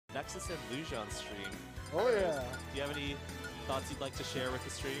Nexus and Lusion stream. Oh yeah. Do you have any thoughts you'd like to share with the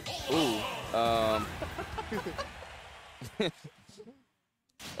stream? Ooh.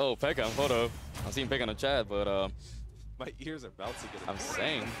 Oh, Pekka, hold up. I'm seeing Pekka in the chat, but My ears are about to get. I'm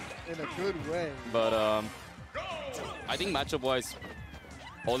saying. In a good way. But I think matchup-wise,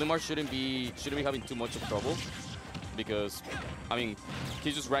 Olimar shouldn't be having too much of trouble because, I mean,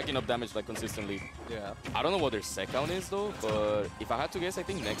 he's just racking up damage like consistently. Yeah. I don't know what their set count is though, but if I had to guess, I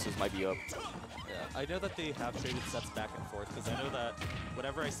think Nexus might be up. Yeah, I know that they have traded sets back and forth because I know that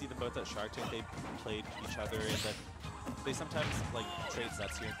whenever I see them both at Shark Tank, they played each other and then they sometimes like trade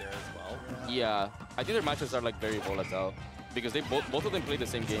sets here and there as well. Yeah, I think their matches are like very volatile because they both of them play the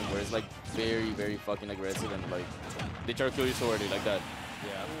same game where it's like very fucking aggressive and like they try to kill you so early like that.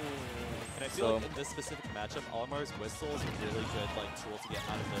 Yeah. And I feel like in this specific matchup, Olimar's Whistle is a really good like tool to get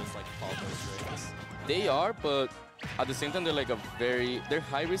out of those like Falco strings. They are, but at the same time they're like they're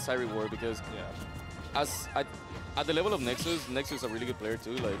high risk, high reward because at the level of Nexus is a really good player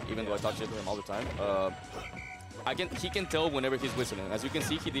too. Like even though I talk shit to him all the time, he can tell whenever he's whistling. As you can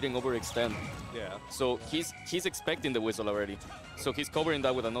see, he didn't overextend. Yeah. So he's expecting the whistle already. So he's covering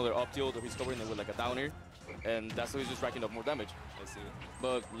that with another up tilt, or he's covering it with like a downer, and that's how he's just racking up more damage. I see.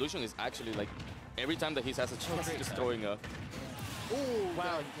 But Lusion is actually like every time that he has a chance, he's just throwing a. Ooh,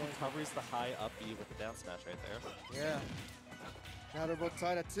 wow, he covers the high up B with the down smash right there. Yeah. Now they're both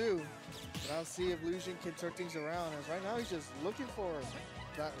tied at 2. But I'll see if Lusion can turn things around. As right now he's just looking for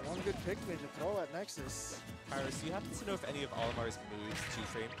that one good Pikmin to throw at Nexus. Iris, do you happen to know if any of Olimar's moves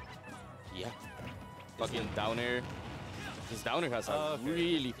two-frame? Yeah. Fucking downer. His downer has a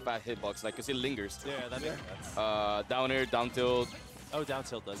really fat hitbox, like, because it lingers. Yeah, that makes sense. Downer, down tilt. Oh, down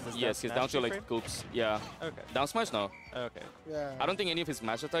tilt does. Yes, his down tilt like scoops. Yeah. Okay. Down smash, no. Okay. Yeah. I don't think any of his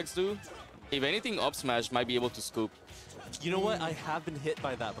smash attacks do. If anything, up smash might be able to scoop. You know what? I have been hit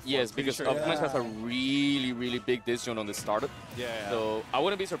by that before. Yes, because up smash has a really big disjunct on the startup. Yeah. So I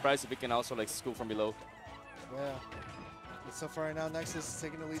wouldn't be surprised if it can also like scoop from below. Yeah. But so far right now, Nexus is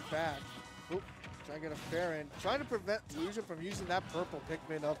taking the lead back. Oop. Trying to get a fair in. Trying to prevent Lusion from using that purple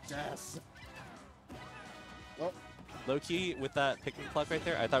Pikmin of death. Oh. Low-key, with that Pikmin pluck right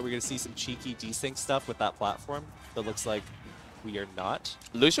there, I thought we were going to see some cheeky desync stuff with that platform. But looks like we are not.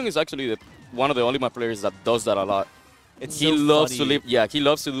 Lusion is actually one of the Olimar players that does that a lot. He loves to live. Yeah, he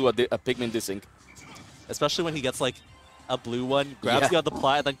loves to do a Pikmin desync. Especially when he gets like a blue one, grabs you on the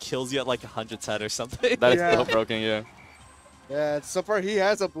plat, and then kills you at like 110 or something. That is so broken, yeah. Yeah, so far he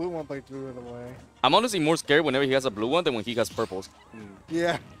has a blue one, but he threw it away. I'm honestly more scared whenever he has a blue one than when he has purples.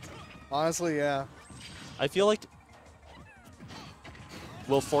 Yeah, honestly, yeah. I feel like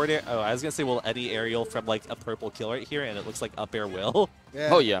will forward air. Oh, I was gonna say will Eddie aerial from like a purple kill right here, and it looks like up air will. Yeah.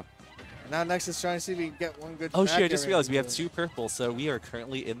 Oh yeah. Now Nexus trying to see if he can get one good. Oh shit! I just realized we have 2 purple, so we are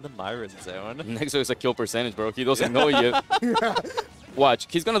currently in the Myron zone. Nexus is a kill percentage, bro. He doesn't know it yet. Watch,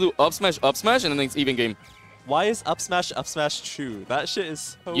 he's gonna do up smash, and then it's even game. Why is up smash true? That shit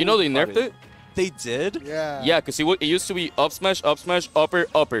is so You know they funny. nerfed it? They did? Yeah. Yeah, because it used to be up smash,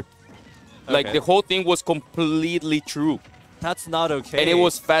 upper. Like the whole thing was completely true. That's not okay. And it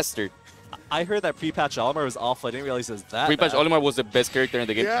was faster. I heard that pre-patch Olimar was awful. I didn't realize it was that Pre-patch bad. Olimar was the best character in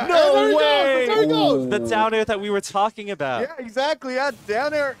the game. Yeah. No way! There he goes. The down air that we were talking about. Yeah, exactly. That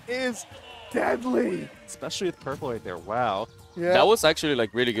down air is deadly. Especially with purple right there. Wow. Yeah. That was actually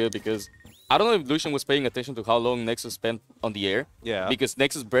like really good because I don't know if Lusion was paying attention to how long Nexus spent on the air. Yeah. Because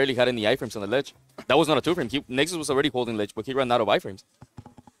Nexus barely had any iframes on the ledge. That was not a 2-frame. Nexus was already holding ledge, but he ran out of iframes.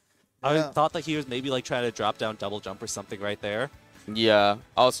 I thought that he was maybe like trying to drop down double jump or something right there. Yeah.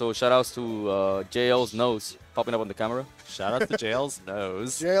 Also, shoutouts to JL's nose popping up on the camera. Shout out to Jail's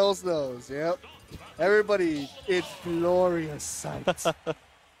nose. Jail's nose, yep. Everybody, it's glorious sight.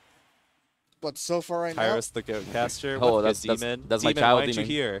 But so far right Tyrus the Goat Caster. Oh, that's Demon. That's Demon, my child why aren't Demon.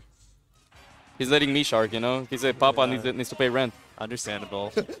 you here? He's letting me shark, you know? He said Papa needs to pay rent.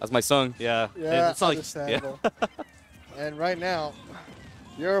 Understandable. That's my son. Yeah. Yeah, it's not understandable. And right now,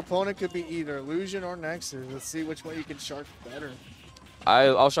 your opponent could be either Lusion or Nexus. Let's see which one you can shark better.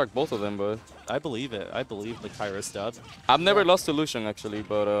 I'll shark both of them, but I believe it. I believe the Kairos dub. I've never lost to Lusion actually,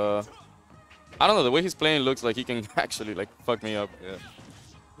 but I don't know, the way he's playing looks like he can actually like fuck me up. Yeah.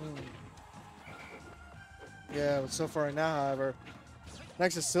 Yeah, but so far right now, however,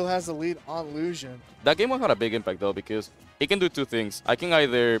 Nexus still has the lead on Lusion. That game one had a big impact though because it can do 2 things. I can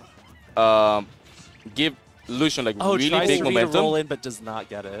either give Lusion like really tries big to momentum. roll in but does not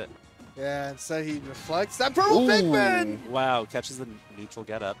get it. Yeah, instead he reflects that purple Pikmin! Wow, catches the neutral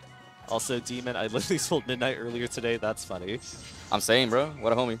get up. Also, Demon, I literally sold Midnight earlier today. That's funny. I'm saying, bro,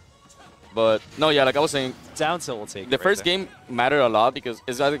 what a homie. But no, yeah, like I was saying, Down tilt will take the it right first there. game mattered a lot because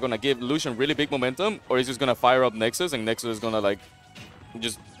it's either gonna give Lusion really big momentum or he's just gonna fire up Nexus and Nexus is gonna like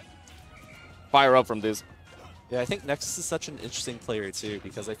just fire up from this. Yeah, I think Nexus is such an interesting player too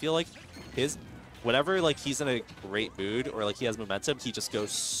because I feel like whenever like he's in a great mood or like he has momentum, he just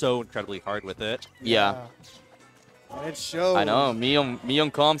goes so incredibly hard with it. Yeah. And it shows. I know. Me on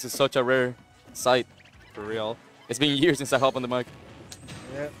comms is such a rare sight. For real. It's been years since I hopped on the mic.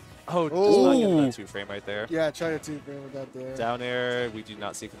 Yeah. Oh, does not get Ooh. that 2-frame right there. Yeah, try to two-frame with that there. Down air, we do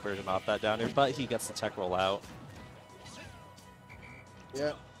not see conversion off that down air, but he gets the tech roll out.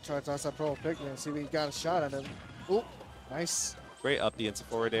 Yeah, try to toss that pro Pikmin, see if he got a shot at him. Oh, nice. Great up the into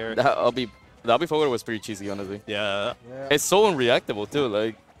forward air. That'll be forward was pretty cheesy, honestly. Yeah. Yeah. It's so unreactable too.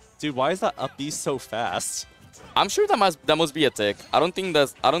 Like, Dude, why is that up B so fast? I'm sure that must be a tech. I don't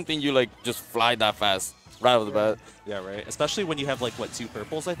think you like just fly that fast right off the bat. Yeah, right. Especially when you have like what 2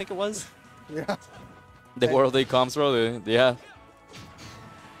 purples, I think it was. Yeah. The World 8 comms, bro. Yeah.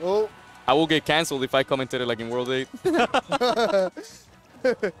 Oh. I will get canceled if I commented it like in World 8.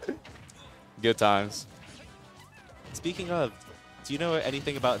 Good times. Speaking of, do you know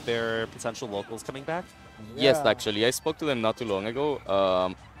anything about their potential locals coming back? Yes, Yeah. actually. I spoke to them not too long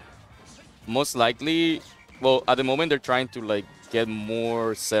ago. Most likely, well, at the moment they're trying to like get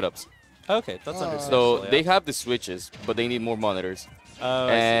more setups. Okay, that's understandable. So yeah. they have the switches, but they need more monitors. Oh,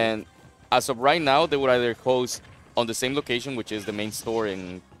 I And as of right now, they would either host on the same location, which is the main store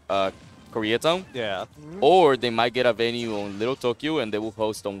in Koreatown, see. Yeah. or they might get a venue on Little Tokyo and they will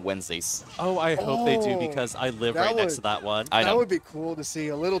host on Wednesdays. Oh, I hope they do Oh, because I live that right next to would- that one. I That know. would be cool to see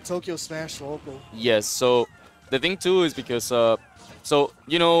a little Tokyo Smash local. Yes, so the thing too is because, so,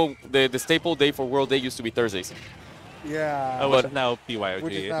 you know, the staple day for World Day used to be Thursdays. Yeah. Oh, which but- is now BYOG.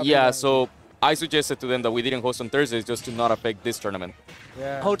 Which is now- Yeah, BYOG. so I suggested to them that we didn't host on Thursdays just to not affect this tournament.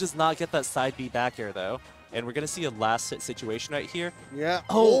 Yeah. Oh, does not get that side B back air though. And we're going to see a last hit situation right here. Yeah.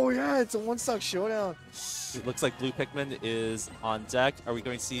 Oh. Oh, yeah, it's a one-stock showdown. It looks like Blue Pikmin is on deck. Are we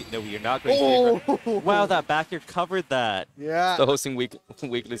going to see? No, we are not going to see. Oh. Wow, that back air covered that. Yeah. So hosting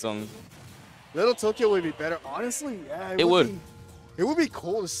weeklies on. Little Tokyo would be better. Honestly, yeah. It would. It would be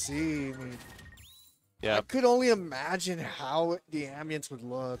cool to see. I mean, Yeah. I could only imagine how the ambience would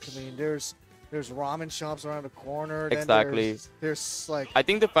look. I mean, there's ramen shops around the corner. Then Exactly. There's like. I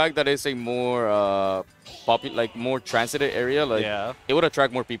think the fact that it's a more more transited area, like Yeah. it would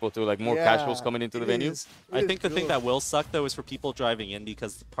attract more people too, like more yeah, casuals coming into the it venue. is- it I is think the thing good. that will suck though is for people driving in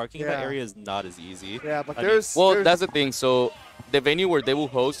because parking in that Yeah. area is not as easy. Yeah, but I mean- there's. Well, there's- that's the thing. So the venue where they will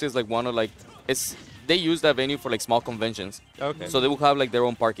host is like one of like they use that venue for like small conventions. Okay. So they will have like their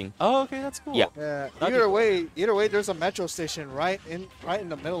own parking. Oh, okay, that's cool. Yeah. Yeah. That'd be Either way, there's a metro station right in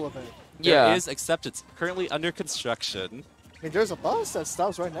the middle of it. There Yeah. is, except it's currently under construction. I mean, there's a bus that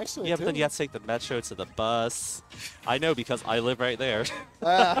stops right next to it. Yeah, but too. then you have to take the metro to the bus. I know because I live right there.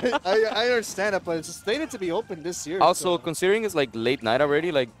 I understand it, but it's slated to be open this year. Also, so. considering it's like late night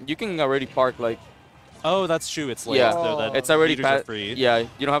already, like you can already park like Oh, that's true. It's late. Yeah. So that it's already meters are pa- free. Yeah,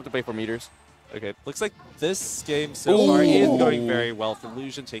 you don't have to pay for meters. Okay. Looks like this game so Ooh. far is going very well for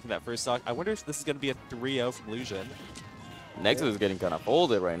Lusion, taking that first stock. I wonder if this is going to be a 3-0 from Lusion. Nexus is getting kind of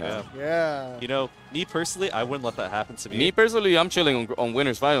folded right now. Yeah. Yeah. You know, me personally, I wouldn't let that happen to me. Me personally, I'm chilling on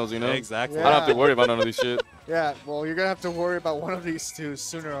winners finals. You know, Exactly. I don't have to Yeah. worry about none of this shit. Yeah. Well, you're gonna have to worry about one of these two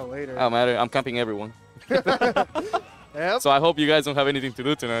sooner or later. I don't matter. I'm camping everyone. Yep. So I hope you guys don't have anything to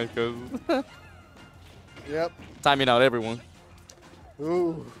do tonight, because Yep. timing out everyone.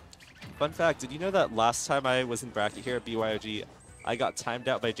 Ooh. Fun fact, did you know that last time I was in bracket here at BYOG, I got timed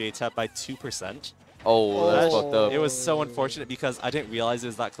out by JTAP by 2%? Oh, that's Oh. fucked up. It was so unfortunate because I didn't realize it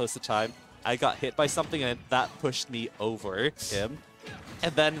was that close to time. I got hit by something and that pushed me over him.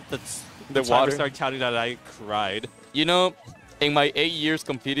 And then the The timer water. started counting down and I cried. You know, in my 8 years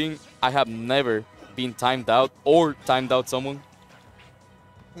competing, I have never been timed out or timed out someone.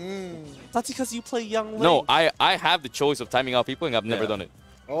 That's because you play Young Link. No, I have the choice of timing out people, and I've never Yeah. done it.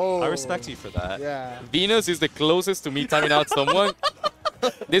 Oh. I respect you for that. Yeah. Venus is the closest to me timing out someone.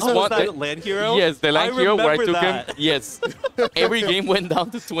 This Oh, was one, that Land Hero? yes, the Land Hero where I remember took him. that. Yes, every game went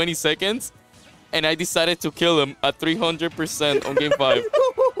down to 20 seconds, and I decided to kill him at 300% on game 5.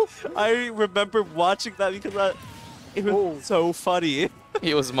 I remember watching that because it was Oh. so funny.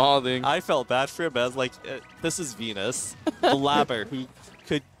 He was modding. I felt bad for him. I was like, this is Venus, the labber who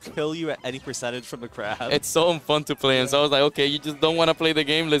could kill you at any percentage from the crab. It's so fun to play, and so I was like, okay, you just don't want to play the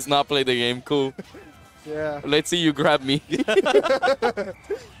game. Let's not play the game. Cool. Yeah. Let's see you grab me.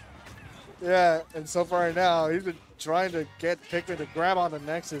 Yeah. And so far now, he's been trying to get Pikmin to grab on the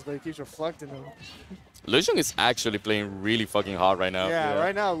Nexus, but he keeps reflecting him. Lusion is actually playing really fucking hard right now. Yeah,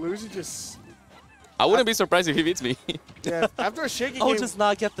 right now, Lusion just... I wouldn't be surprised if he beats me. Yeah, after a shaky Oh, game... does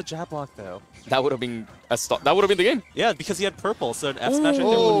not get the jab block, though. That would have been a stop. That would have been the game. Yeah, because he had purple, so an F smash right there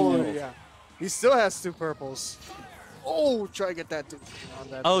Oh, would've killed. yeah. He still has 2 purples. Oh, try to get that on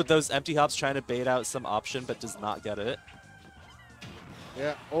that. Oh, those empty hops trying to bait out some option, but does not get it.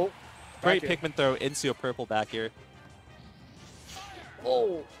 Yeah. Oh. Great back Pikmin throw into a purple back here.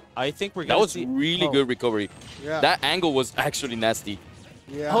 Oh. I think we're That gonna was see. really Oh. good recovery. Yeah. That angle was actually nasty.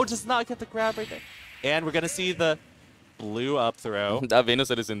 Yeah. Oh, does not get the grab right there. And we're gonna see the blue up throw. That Venus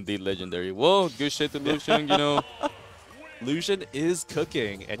set is indeed legendary. Whoa, good shit to Lusion, you know. Lusion is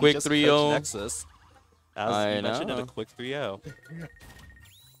cooking, and Quick he just 3-0. cooked Nexus. As I you mentioned, in know. a quick 3-0.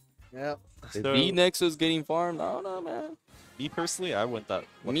 Yeah. The So- V Nexus getting farmed. I don't know, man. Me personally, I wouldn't that.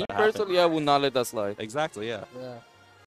 Me personally, I would not let that slide. Exactly, yeah. Yeah.